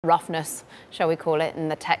roughness, shall we call it, in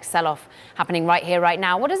the tech sell-off happening right here, right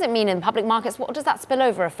now. What does it mean in public markets? What does that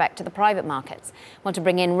spillover effect to the private markets? I want to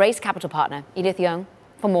bring in Race Capital partner Edith Yeung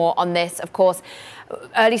for more on this. Of course,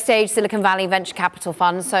 early stage Silicon Valley venture capital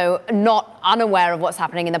fund, so not unaware of what's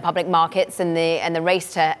happening in the public markets and the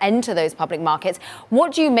race to enter those public markets.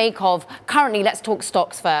 What do you make of currently? Let's talk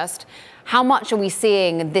stocks first. How much are we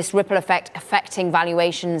seeing this ripple effect affecting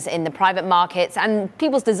valuations in the private markets and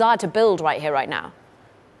people's desire to build right here, right now?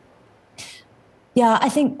 Yeah, I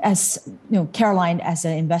think as Caroline, as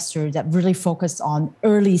an investor that really focused on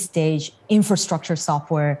early stage infrastructure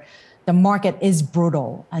software, the market is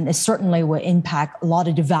brutal, and it certainly will impact a lot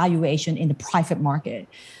of the valuation in the private market.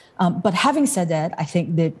 But having said that, I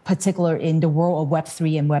think that particular in the world of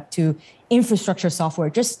Web3 and Web2 infrastructure software,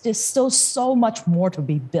 just there's still so much more to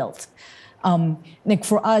be built. Like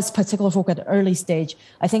for us, particularly focus at early stage,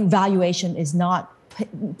 I think valuation is not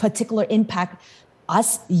particular impact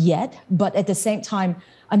us yet, but at the same time,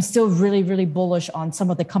 I'm still really, really bullish on some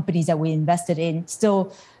of the companies that we invested in.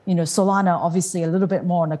 Still, Solana, obviously a little bit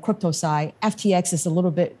more on the crypto side. FTX is a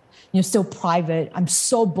little bit, still private. I'm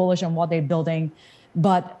so bullish on what they're building,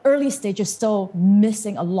 but early stage is still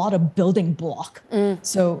missing a lot of building block.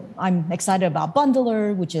 So I'm excited about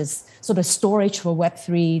Bundler, which is sort of storage for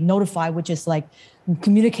Web3, Notify, which is like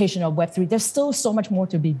communication of Web3. There's still so much more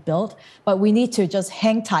to be built, but we need to just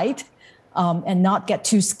hang tight and not get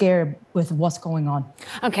too scared with what's going on.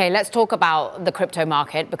 Okay, let's talk about the crypto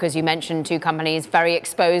market, because you mentioned two companies very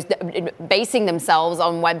exposed, basing themselves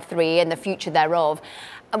on Web3 and the future thereof.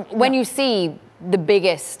 When you see the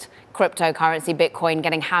biggest cryptocurrency, Bitcoin,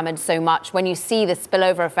 getting hammered so much, when you see the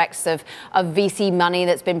spillover effects of VC money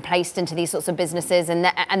that's been placed into these sorts of businesses and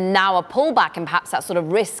now a pullback and perhaps that sort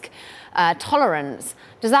of risk tolerance,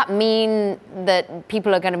 does that mean that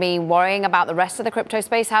people are going to be worrying about the rest of the crypto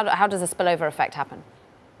space? How does the spillover effect happen?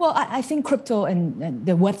 Well, I think crypto and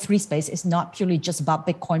the Web3 space is not purely just about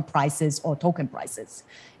Bitcoin prices or token prices.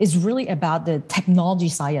 It's really about the technology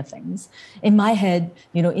side of things. In my head,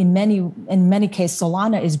 in many cases,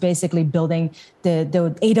 Solana is basically building the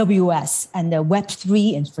AWS and the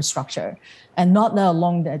Web3 infrastructure. And not let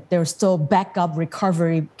alone that there's still backup,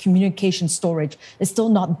 recovery, communication, storage. It's still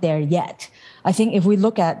not there yet. I think if we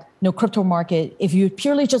look at crypto market, if you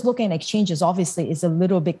purely just look at exchanges, obviously it's a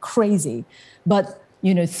little bit crazy. But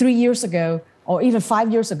 3 years ago, or even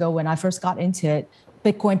 5 years ago when I first got into it,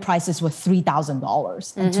 Bitcoin prices were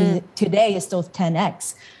 $3,000. And today it's still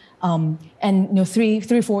 10x. And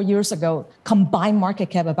 4 years ago, combined market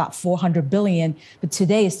cap about 400 billion, but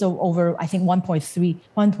today it's still over, I think,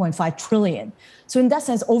 1.5 trillion. So in that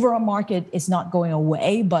sense, overall market is not going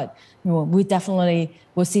away, but we definitely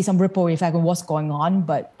will see some ripple effect on what's going on.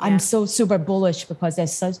 But I'm so super bullish because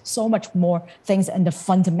there's so much more things and the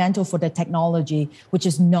fundamental for the technology, which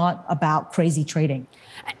is not about crazy trading.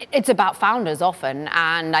 It's about founders often.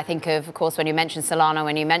 And I think of course, when you mention Solana,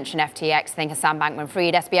 when you mention FTX, I think of Sam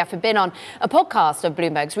Bankman-Fried. SBF have been on a podcast of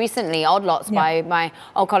Bloomberg's recently, Odd Lots, by my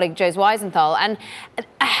old colleague, Jose Weisenthal. And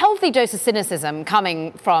a healthy dose of cynicism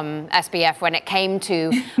coming from SBF when it came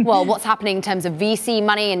to, well, what's happening in terms of VC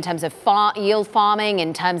money, in terms of yield farming,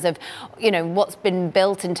 in terms of, what's been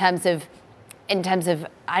built in terms of,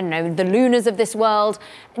 I don't know, the Lunas of this world.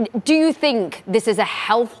 Do you think this is a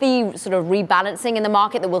healthy sort of rebalancing in the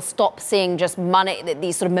market that will stop seeing just money,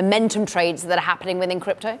 these sort of momentum trades that are happening within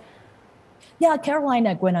crypto? Yeah, Caroline,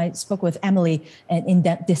 when I spoke with Emily in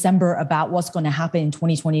December about what's going to happen in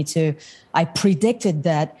 2022, I predicted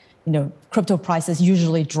that crypto prices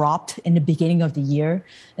usually dropped in the beginning of the year,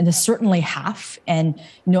 and they certainly have. And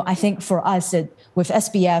I think for us with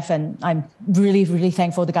SBF, and I'm really, really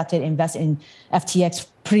thankful to got to invest in FTX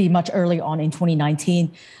pretty much early on in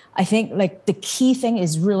 2019. I think like the key thing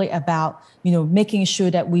is really about making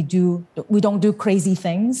sure that we don't do crazy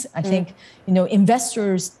things. I think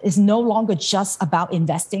investors is no longer just about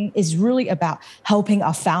investing. It's really about helping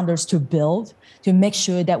our founders to build, to make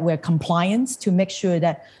sure that we're compliant, to make sure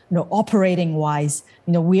that operating wise,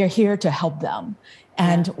 we are here to help them.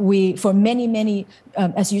 And we, for many,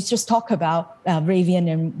 as you just talked about,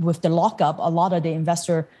 Ravian, and with the lockup, a lot of the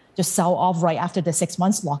investor just sell off right after the 6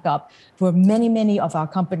 months lockup. For many of our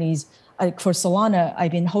companies, for Solana,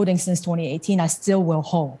 I've been holding since 2018. I still will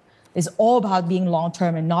hold. It's all about being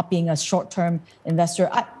long-term and not being a short-term investor.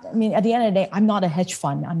 I mean, at the end of the day, I'm not a hedge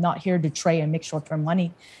fund. I'm not here to trade and make short-term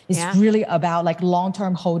money. It's really about like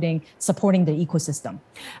long-term holding, supporting the ecosystem.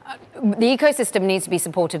 The ecosystem needs to be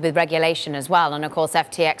supported with regulation as well. And of course,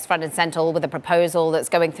 FTX front and center with a proposal that's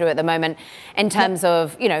going through at the moment in terms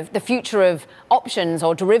of, the future of options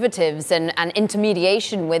or derivatives and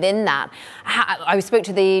intermediation within that. I spoke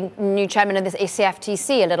to the new chairman of the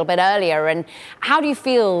CFTC a little bit earlier. And how do you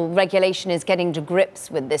feel regulation is getting to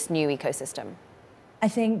grips with this new ecosystem? I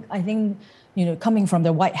think coming from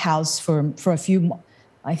the White House for a few,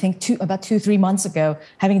 I think about 2-3 months ago,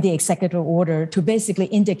 having the executive order to basically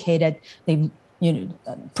indicate that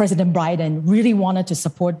President Biden really wanted to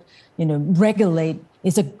support, regulate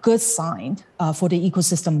is a good sign for the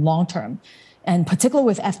ecosystem long term. And particularly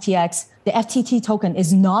with FTX, the FTT token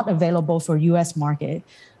is not available for U.S. market.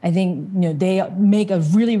 I think they make a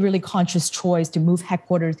really, really conscious choice to move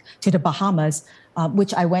headquarters to the Bahamas,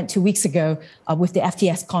 which I went 2 weeks ago with the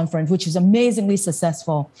FTX conference, which is amazingly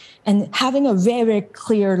successful. And having a very, very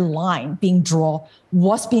clear line being drawn,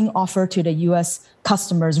 what's being offered to the U.S.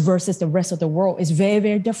 customers versus the rest of the world is very,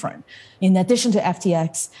 very different. In addition to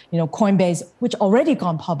FTX, Coinbase, which already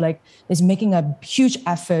gone public, is making a huge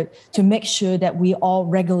effort to make sure that we all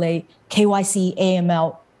regulate KYC,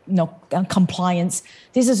 AML, compliance.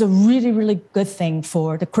 This is a really, really good thing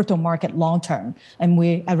for the crypto market long term. And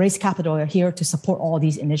we at Raise Capital are here to support all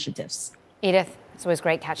these initiatives. Edith, it's always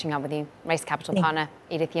great catching up with you. Raise Capital partner,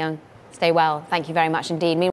 Edith Yeung. Stay well. Thank you very much indeed.